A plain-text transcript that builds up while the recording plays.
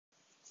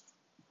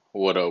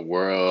What a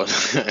world.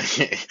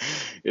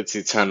 It's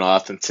eternal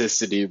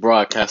authenticity,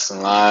 broadcasting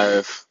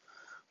live,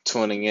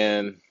 tuning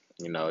in,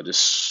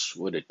 just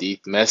with a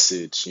deep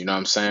message. You know what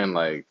I'm saying?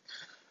 Like,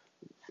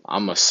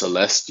 I'm a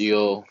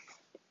celestial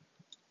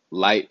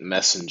light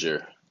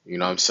messenger. You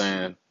know what I'm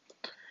saying?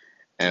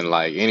 And,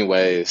 like,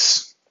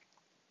 anyways,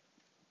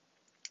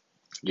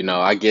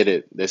 I get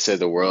it. They said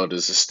the world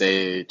is a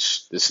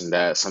stage, this and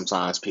that.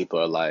 Sometimes people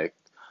are like,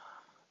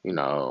 you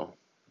know,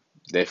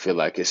 they feel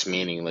like it's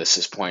meaningless,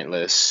 it's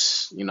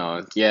pointless.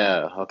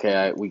 Yeah,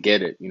 okay, we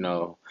get it.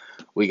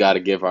 We got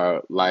to give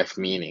our life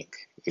meaning.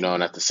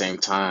 And at the same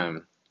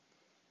time,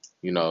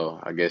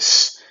 I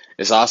guess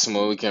it's awesome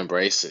when we can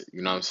embrace it.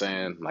 You know what I'm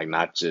saying? Like,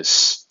 not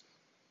just,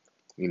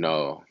 you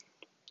know,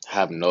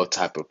 have no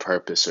type of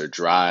purpose or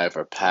drive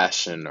or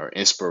passion or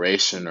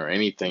inspiration or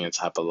anything in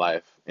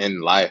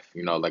life.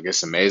 Like,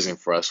 it's amazing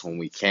for us when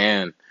we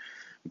can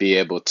be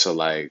able to,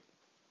 like,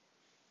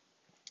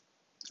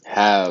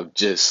 have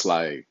just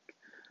like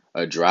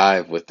a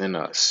drive within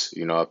us,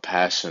 a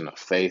passion, a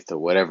faith, or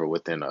whatever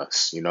within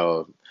us. It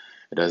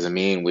doesn't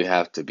mean we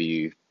have to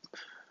be,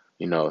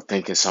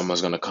 thinking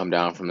someone's going to come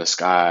down from the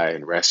sky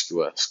and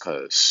rescue us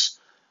because,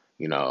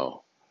 you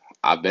know,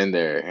 I've been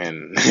there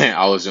and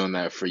I was doing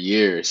that for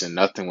years and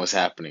nothing was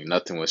happening,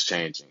 nothing was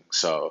changing.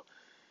 So,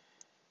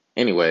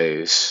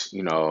 anyways,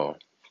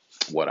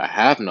 what I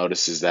have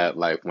noticed is that,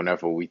 like,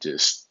 whenever we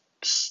just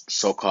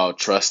so-called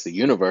trust the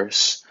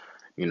universe,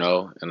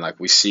 and like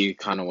we see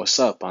kind of what's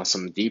up on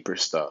some deeper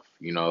stuff,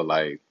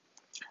 like,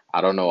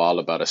 I don't know all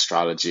about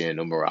astrology and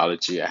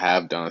numerology. I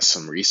have done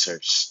some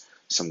research,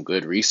 some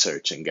good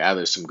research, and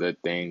gathered some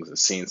good things and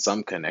seen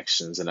some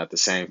connections. And at the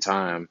same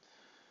time,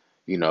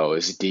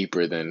 it's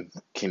deeper than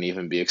can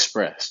even be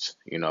expressed,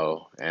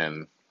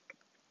 And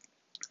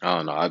I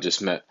don't know.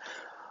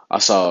 I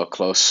saw a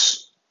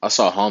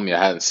homie.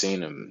 I hadn't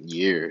seen him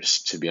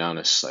years, to be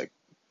honest, like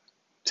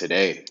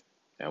today.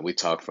 And we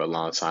talked for a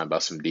long time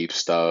about some deep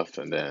stuff.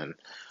 And then,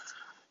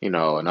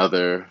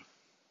 another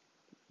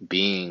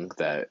being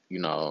that,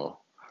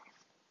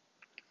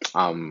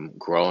 I'm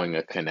growing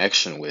a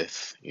connection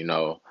with,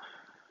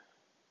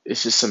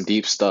 it's just some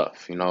deep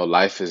stuff.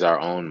 Life is our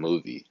own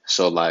movie.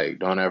 So, like,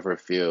 don't ever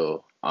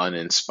feel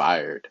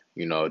uninspired,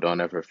 don't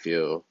ever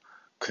feel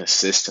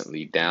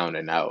consistently down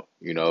and out,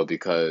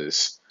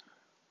 because,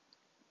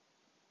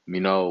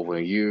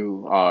 when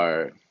you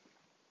are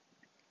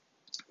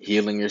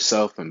healing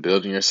yourself and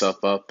building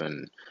yourself up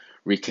and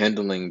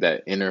rekindling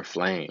that inner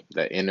flame,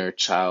 that inner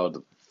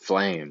child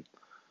flame,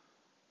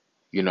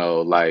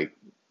 like,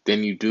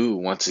 then you do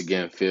once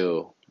again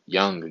feel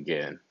young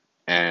again.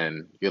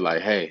 And you're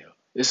like, hey,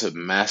 it's a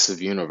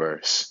massive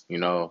universe,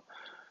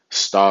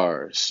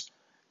 stars,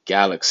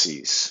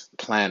 galaxies,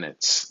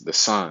 planets, the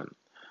sun,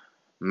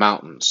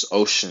 mountains,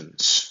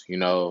 oceans,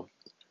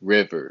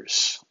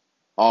 rivers,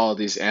 all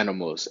these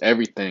animals,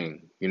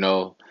 everything,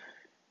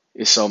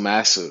 is so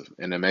massive.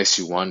 And it makes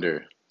you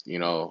wonder, you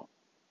know,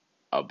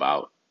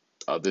 about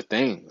other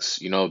things,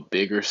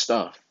 bigger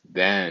stuff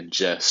than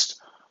just,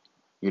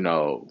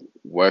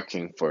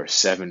 working for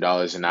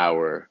 $7 an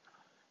hour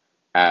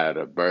at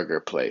a burger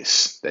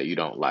place that you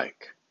don't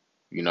like.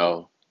 You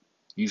know,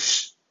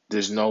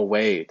 there's no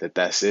way that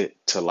that's it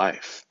to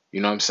life. You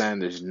know what I'm saying?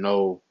 There's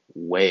no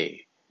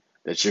way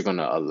that you're going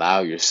to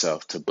allow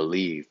yourself to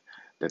believe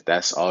that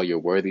that's all you're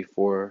worthy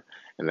for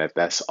and that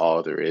that's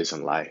all there is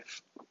in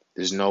life.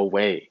 There's no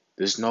way.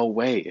 There's no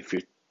way if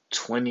you're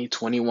 20,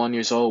 21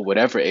 years old,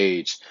 whatever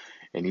age,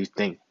 and you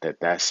think that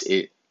that's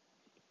it.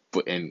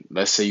 But and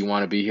let's say you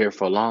want to be here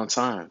for a long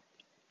time.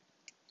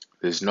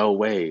 There's no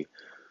way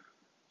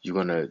you're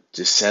going to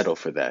just settle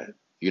for that.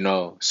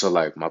 So,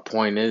 like, my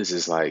point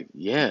is like,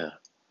 yeah,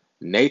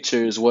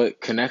 nature is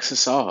what connects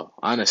us all,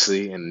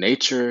 honestly. And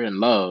nature and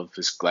love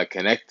is like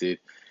connected.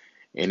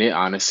 And it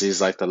honestly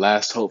is like the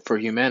last hope for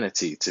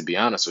humanity, to be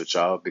honest with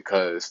y'all,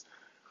 because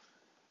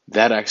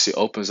that actually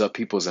opens up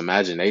people's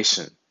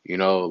imagination.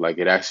 Like,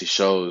 it actually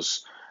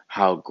shows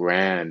how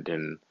grand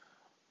and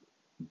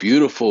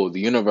beautiful the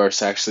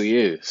universe actually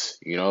is.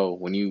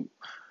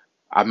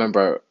 I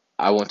remember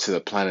I went to the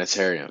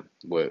planetarium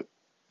with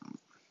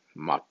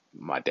my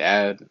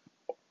dad,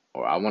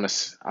 or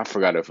I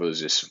forgot if it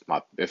was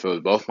if it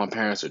was both my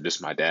parents or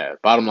just my dad.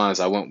 Bottom line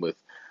is I went with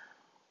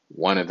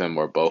one of them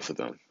or both of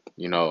them,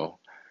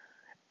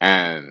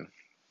 and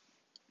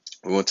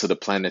we went to the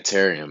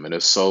planetarium and it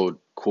was so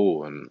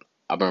cool. And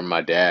I remember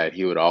my dad,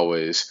 he would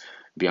always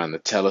be on the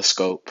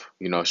telescope,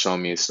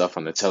 showing me stuff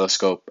on the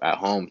telescope at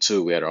home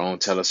too. We had our own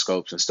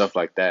telescopes and stuff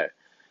like that.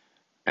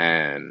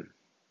 And,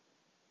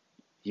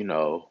 you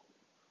know,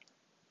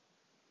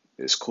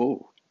 it's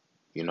cool.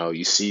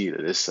 You see that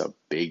it's a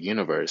big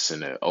universe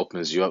and it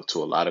opens you up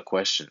to a lot of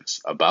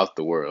questions about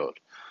the world.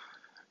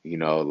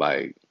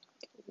 Like,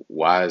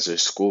 why is there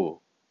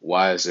school?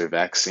 Why is there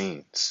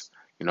vaccines?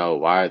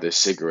 Why are there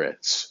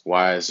cigarettes?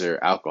 Why is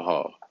there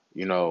alcohol?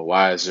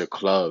 Why is there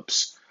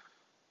clubs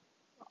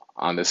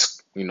on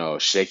this,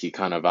 shaky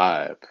kind of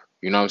vibe?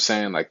 You know what I'm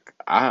saying? Like,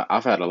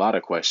 I've had a lot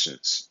of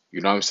questions.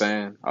 You know what I'm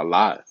saying? A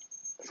lot.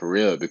 For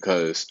real,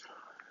 because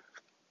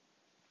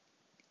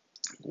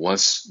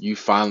once you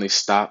finally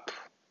stop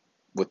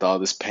with all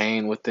this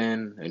pain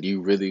within and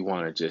you really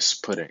want to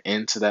just put an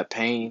end to that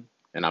pain,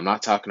 and I'm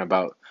not talking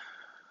about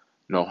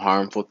no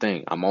harmful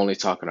thing, I'm only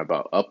talking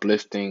about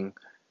uplifting,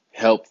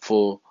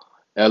 helpful,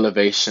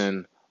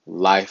 elevation,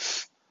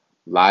 life,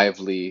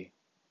 lively,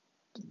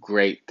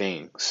 great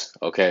things.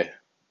 Okay?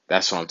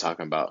 That's what I'm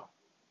talking about.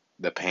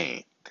 The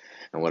pain.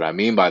 And what I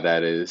mean by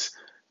that is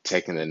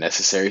taking the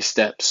necessary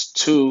steps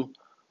to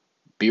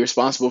be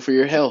responsible for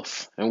your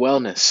health and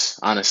wellness.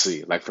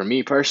 Honestly, like for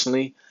me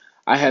personally,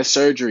 I had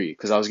surgery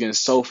because I was getting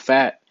so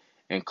fat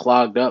and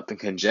clogged up and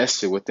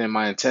congested within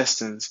my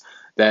intestines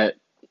that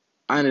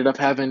I ended up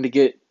having to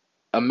get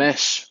a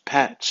mesh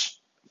patch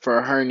for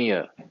a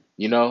hernia,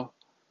 you know?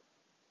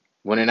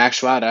 When in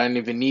actuality, I didn't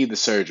even need the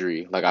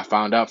surgery. Like I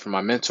found out from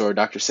my mentor,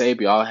 Dr.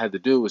 Sabi, all I had to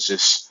do was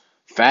just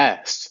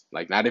fast,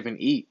 like not even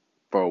eat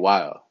for a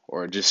while,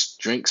 or just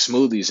drink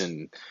smoothies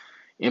and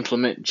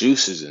implement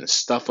juices and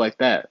stuff like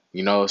that,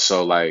 you know?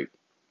 So, like,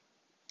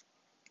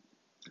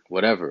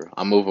 whatever.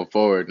 I'm moving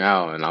forward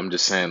now, and I'm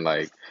just saying,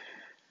 like,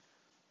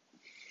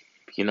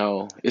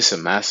 it's a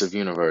massive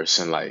universe,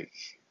 and like,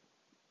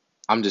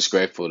 I'm just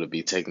grateful to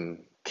be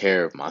taking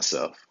care of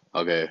myself,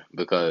 okay?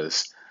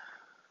 Because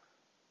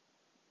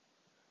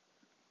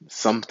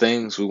some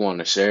things we want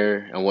to share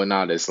and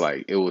whatnot is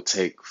like, it will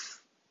take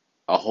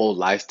a whole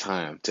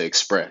lifetime to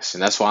express,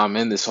 and that's why I'm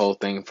in this whole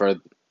thing for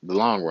the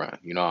long run.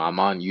 I'm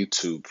on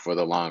YouTube for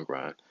the long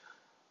run.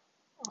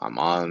 I'm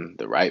on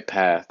the right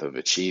path of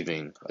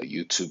achieving a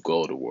YouTube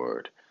Gold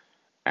Award,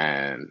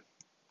 and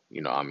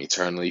I'm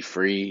eternally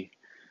free.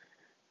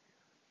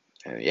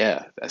 And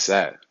yeah, that's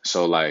that.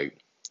 So like,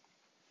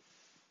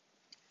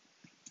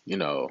 you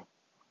know,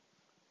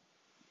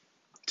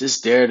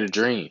 just dare to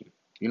dream.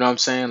 You know what I'm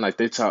saying? Like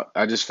they talk.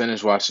 I just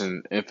finished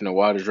watching Infinite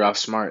Waters, Ralph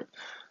Smart.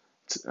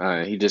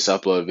 He just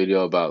uploaded a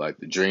video about like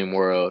the dream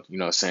world.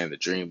 Saying the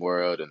dream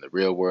world and the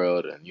real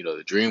world, and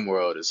the dream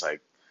world is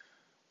like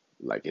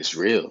it's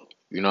real.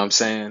 You know what I'm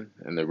saying?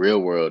 And the real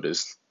world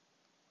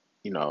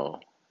you know,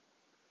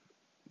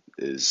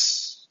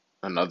 is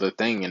another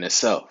thing in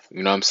itself.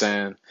 You know what I'm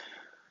saying?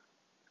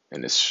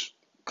 And it's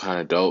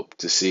kind of dope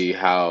to see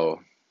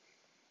how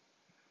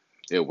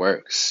it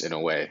works in a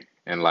way.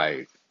 And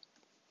like,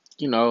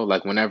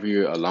 like whenever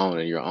you're alone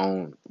in your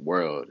own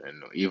world,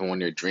 and even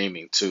when you're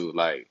dreaming too,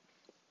 like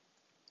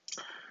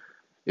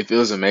it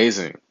feels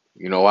amazing.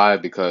 You know why?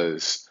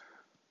 Because,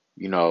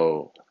 you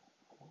know,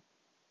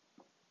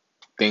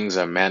 things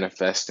are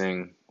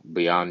manifesting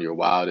beyond your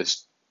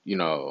wildest, you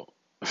know,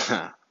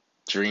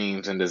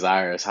 dreams and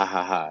desires. Ha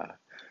ha ha.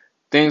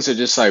 Things are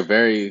just like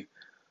very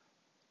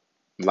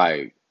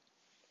like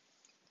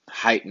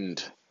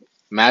heightened,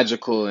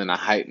 magical in a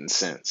heightened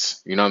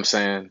sense. You know what I'm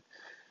saying?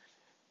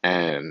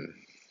 And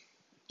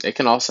it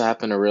can also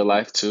happen in real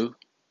life too.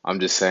 I'm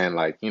just saying,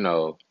 like,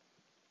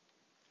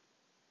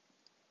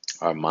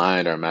 our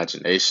mind, our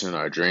imagination,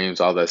 our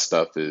dreams, all that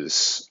stuff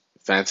is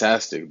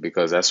fantastic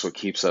because that's what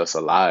keeps us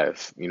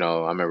alive. I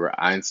remember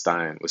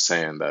Einstein was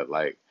saying that,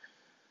 like,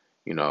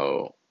 you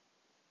know,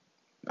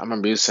 I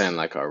remember he was saying,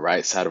 like, our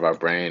right side of our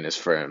brain is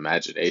for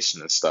imagination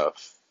and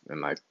stuff,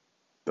 and, like,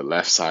 the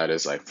left side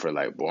is, like, for,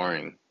 like,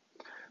 boring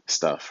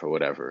stuff or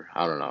whatever.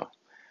 I don't know.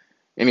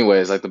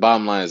 Anyways, like, the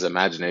bottom line is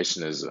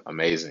imagination is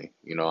amazing.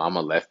 I'm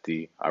a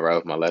lefty, I write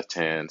with my left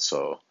hand,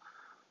 so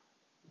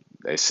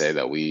they say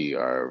that we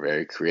are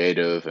very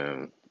creative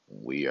and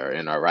we are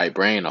in our right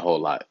brain a whole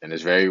lot. And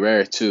it's very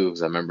rare too,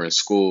 because I remember in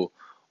school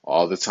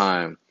all the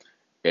time,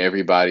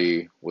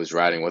 everybody was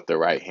writing with their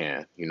right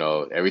hand.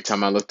 Every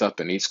time I looked up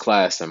in each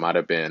class, there might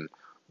have been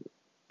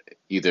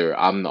either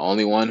I'm the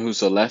only one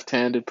who's a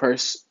left-handed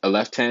person, a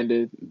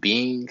left-handed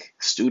being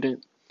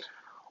student,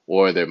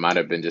 or there might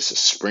have been just a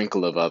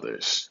sprinkle of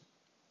others.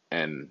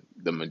 And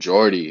the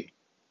majority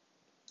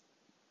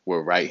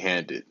were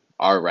right-handed,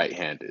 are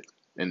right-handed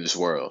in this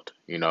world.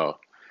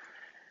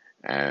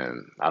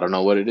 And I don't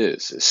know what it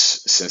is.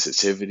 It's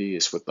sensitivity.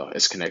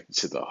 It's connected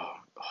to the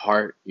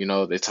heart.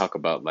 They talk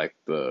about like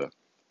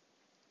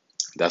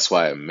that's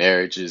why in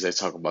marriages they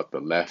talk about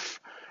the left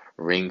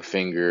ring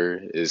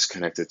finger is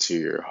connected to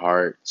your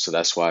heart. So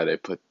that's why they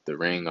put the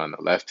ring on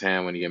the left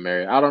hand when you get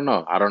married. I don't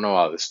know. I don't know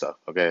all this stuff.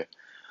 Okay.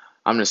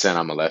 I'm just saying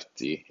I'm a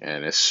lefty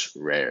and it's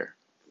rare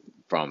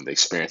from the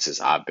experiences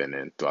I've been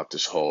in throughout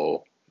this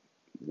whole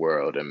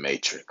world and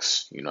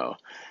matrix.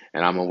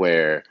 And I'm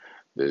aware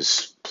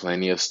there's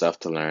plenty of stuff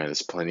to learn,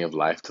 there's plenty of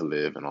life to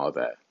live and all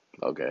that.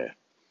 Okay.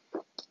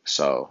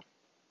 So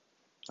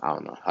I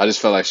don't know. I just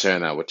felt like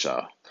sharing that with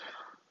y'all.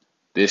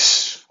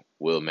 This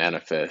will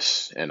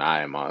manifest and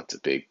I am on to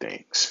big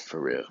things for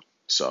real.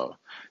 So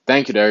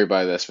thank you to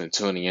everybody that's been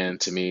tuning in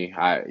to me.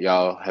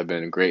 Y'all have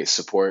been great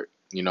support.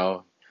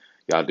 Y'all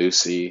do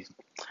see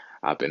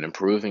I've been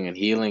improving and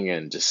healing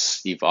and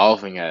just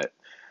evolving at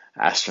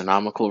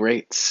astronomical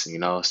rates.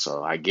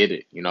 So I get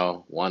it.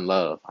 One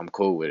love. I'm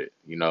cool with it.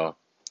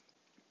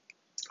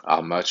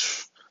 I'm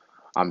much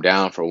I'm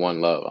down for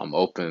one love. I'm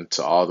open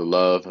to all the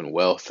love and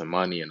wealth and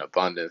money and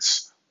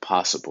abundance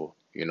possible.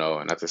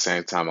 And at the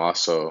same time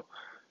also,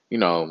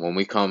 when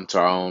we come to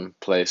our own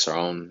place, our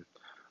own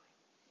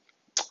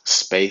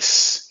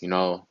space,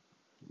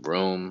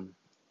 room,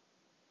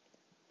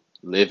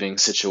 living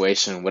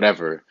situation,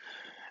 whatever,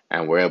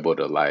 and we're able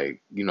to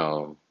like,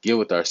 get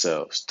with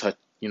ourselves, touch,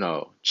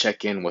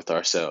 check in with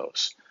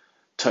ourselves,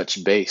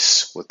 touch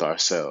base with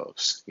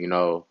ourselves,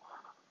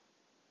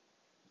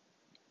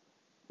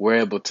 we're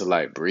able to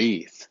like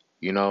breathe,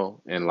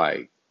 and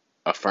like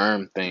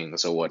affirm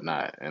things or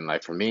whatnot. And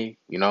like for me,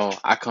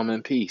 I come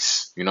in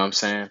peace. You know what I'm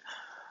saying?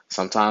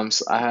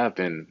 Sometimes I have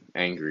been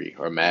angry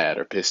or mad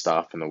or pissed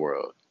off in the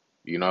world.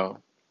 You know,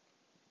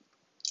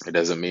 it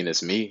doesn't mean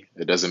it's me.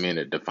 It doesn't mean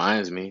it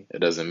defines me. It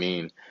doesn't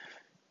mean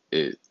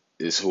it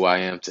is who I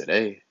am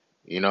today,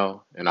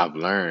 and I've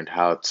learned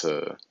how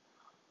to,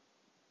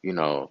 you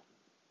know,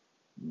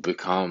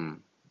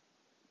 become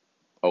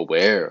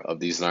aware of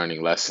these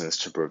learning lessons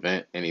to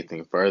prevent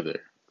anything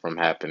further from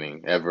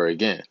happening ever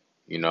again.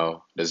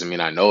 Doesn't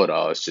mean I know it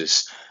all. It's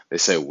just they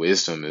say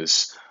wisdom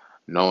is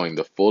knowing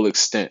the full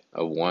extent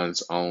of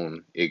one's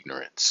own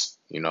ignorance,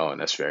 and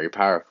that's very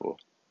powerful.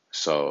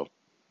 So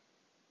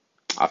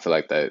I feel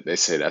like that they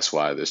say that's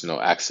why there's no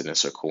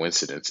accidents or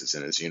coincidences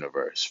in this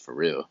universe for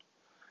real.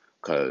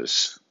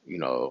 Because,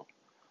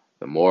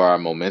 the more our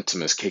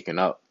momentum is kicking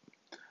up,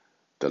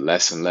 the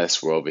less and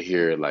less we're over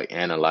here like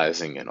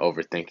analyzing and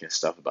overthinking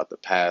stuff about the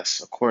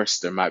past. Of course,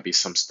 there might be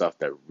some stuff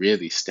that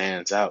really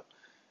stands out.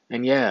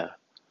 And yeah,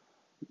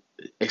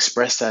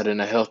 express that in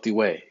a healthy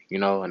way,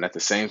 and at the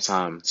same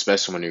time,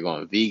 especially when you're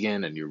going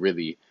vegan and you're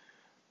really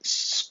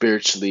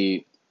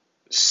spiritually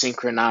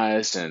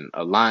synchronized and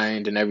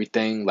aligned and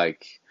everything,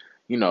 like,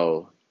 you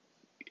know,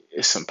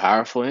 it's some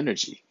powerful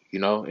energy,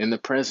 in the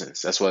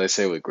presence. That's why they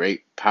say with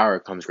great power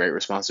comes great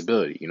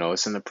responsibility.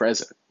 It's in the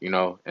present,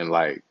 and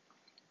like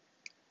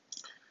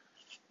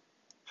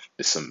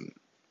it's some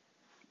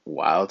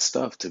wild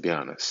stuff, to be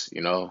honest,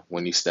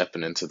 when you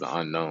stepping into the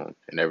unknown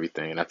and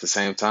everything. And at the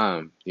same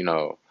time,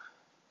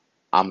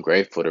 I'm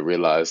grateful to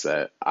realize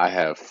that I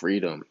have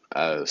freedom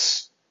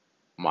as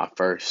my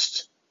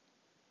first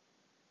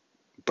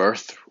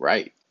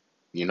birthright,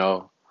 you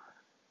know,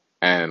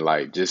 and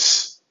like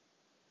just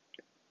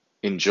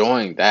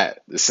enjoying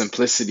that, the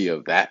simplicity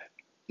of that,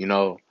 you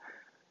know,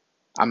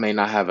 I may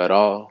not have it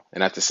all.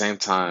 And at the same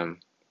time,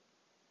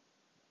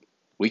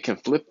 we can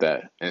flip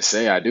that and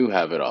say, I do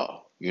have it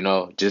all,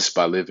 just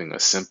by living a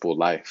simple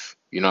life.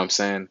 You know what I'm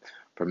saying?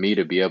 For me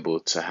to be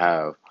able to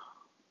have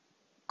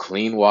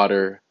clean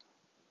water,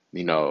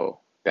 to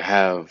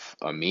have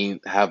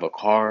a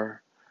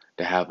car,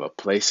 to have a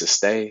place to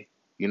stay,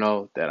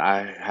 that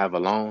I have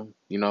alone,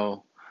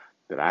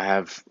 that I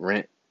have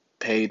rent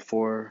paid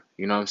for,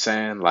 you know what I'm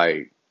saying?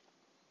 Like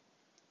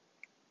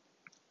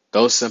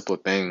those simple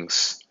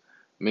things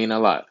mean a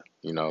lot,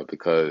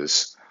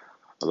 because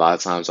a lot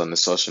of times on the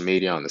social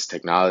media, on this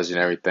technology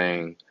and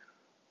everything,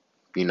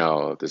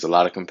 there's a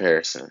lot of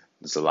comparison.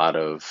 There's a lot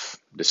of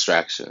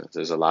distractions.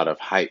 There's a lot of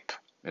hype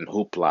and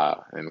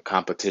hoopla and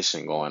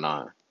competition going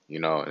on,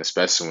 and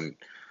especially when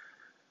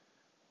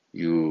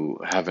you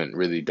haven't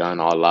really done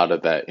a lot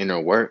of that inner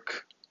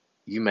work,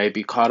 you may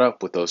be caught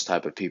up with those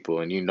type of people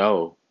and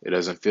it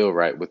doesn't feel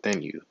right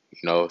within you,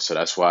 so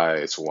that's why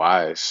it's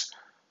wise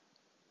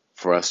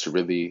for us to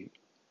really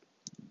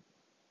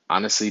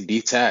honestly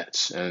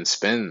detach and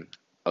spend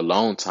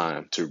alone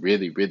time to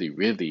really, really,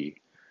 really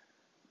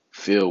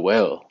feel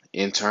well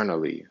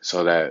internally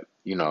so that,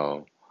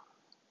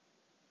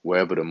 we're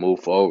able to move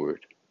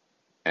forward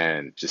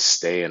and just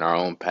stay in our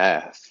own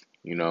path,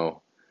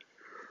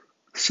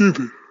 Excuse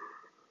me.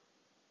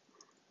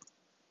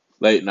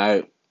 Late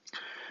night,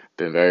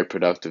 been very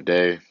productive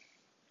day.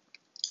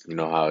 You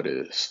know how it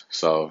is.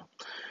 So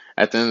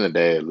at the end of the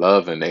day,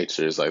 love and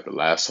nature is like the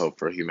last hope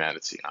for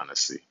humanity,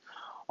 honestly.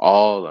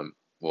 All,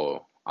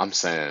 well, I'm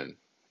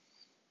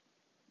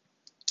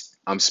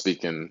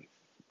speaking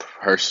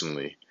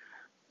personally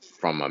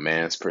from a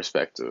man's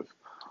perspective.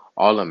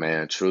 All a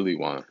man truly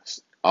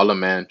wants, all a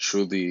man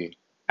truly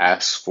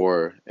asks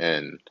for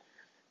and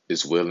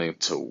is willing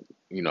to,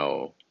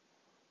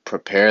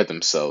 prepare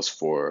themselves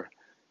for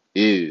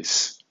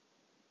is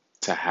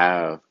to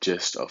have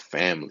just a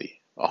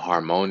family, a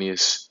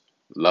harmonious,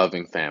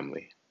 loving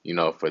family,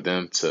 for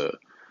them to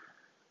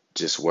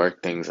just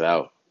work things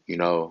out,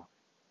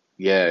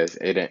 Yeah,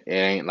 it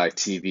ain't like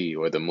TV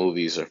or the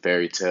movies or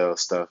fairy tale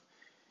stuff.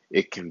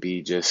 It can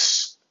be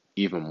just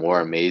even more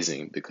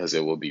amazing because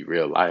it will be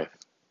real life.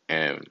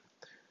 And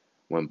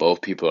when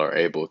both people are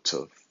able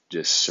to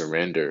just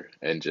surrender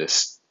and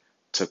just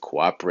to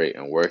cooperate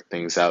and work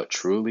things out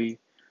truly,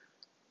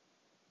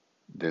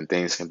 then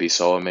things can be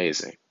so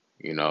amazing,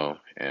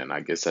 And I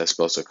guess that's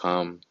supposed to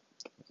come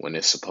when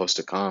it's supposed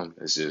to come.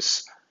 It's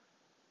just,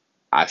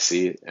 I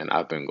see it, and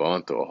I've been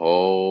going through a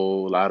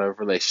whole lot of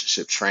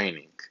relationship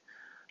training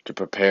to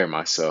prepare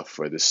myself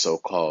for this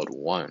so-called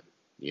one,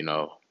 you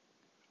know,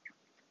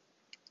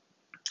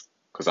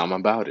 because I'm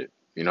about it.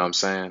 You know what I'm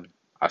saying?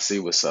 I see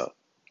what's up.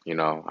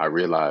 I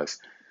realize,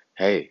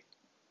 hey,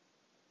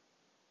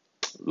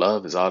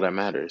 love is all that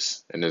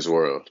matters in this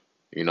world.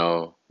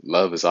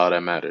 Love is all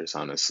that matters,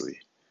 honestly.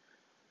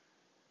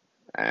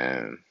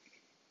 And,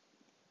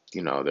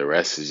 the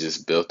rest is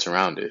just built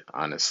around it,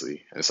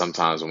 honestly. And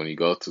sometimes when you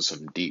go through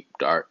some deep,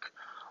 dark,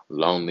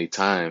 lonely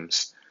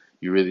times,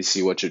 you really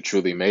see what you're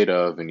truly made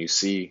of, and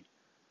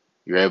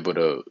you're able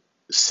to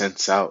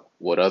sense out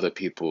what other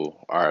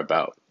people are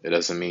about. It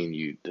doesn't mean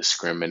you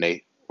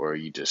discriminate or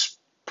you just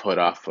put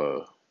off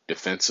a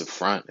defensive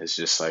front. It's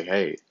just like,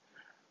 hey,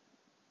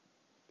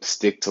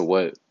 stick to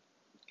what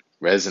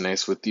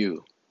resonates with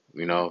you,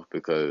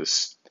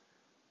 because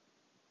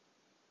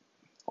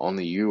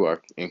only you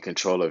are in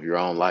control of your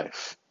own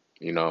life,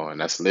 and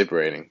that's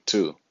liberating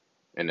too,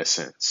 in a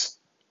sense.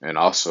 And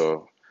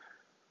also,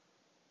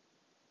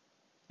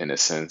 in a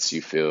sense,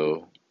 you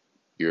feel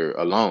you're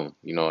alone,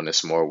 and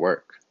it's more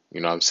work.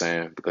 You know what I'm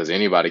saying? Because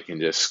anybody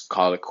can just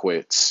call it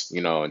quits,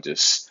 and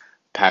just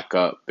pack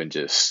up and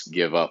just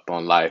give up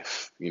on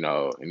life,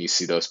 and you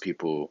see those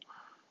people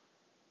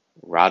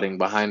rotting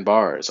behind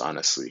bars,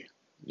 honestly,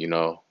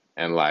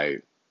 and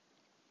like,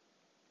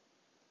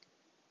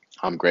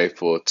 I'm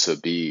grateful to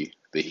be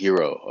the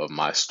hero of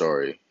my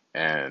story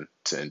and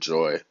to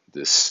enjoy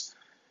this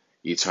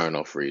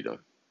eternal freedom.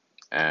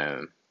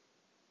 And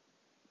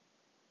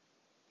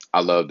I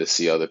love to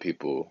see other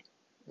people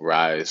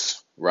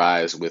rise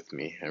with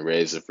me and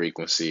raise the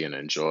frequency and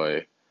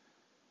enjoy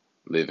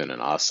living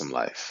an awesome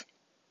life.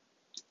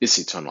 It's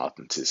Eternal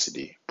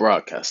Authenticity,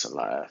 broadcasting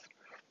live.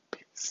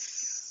 Peace.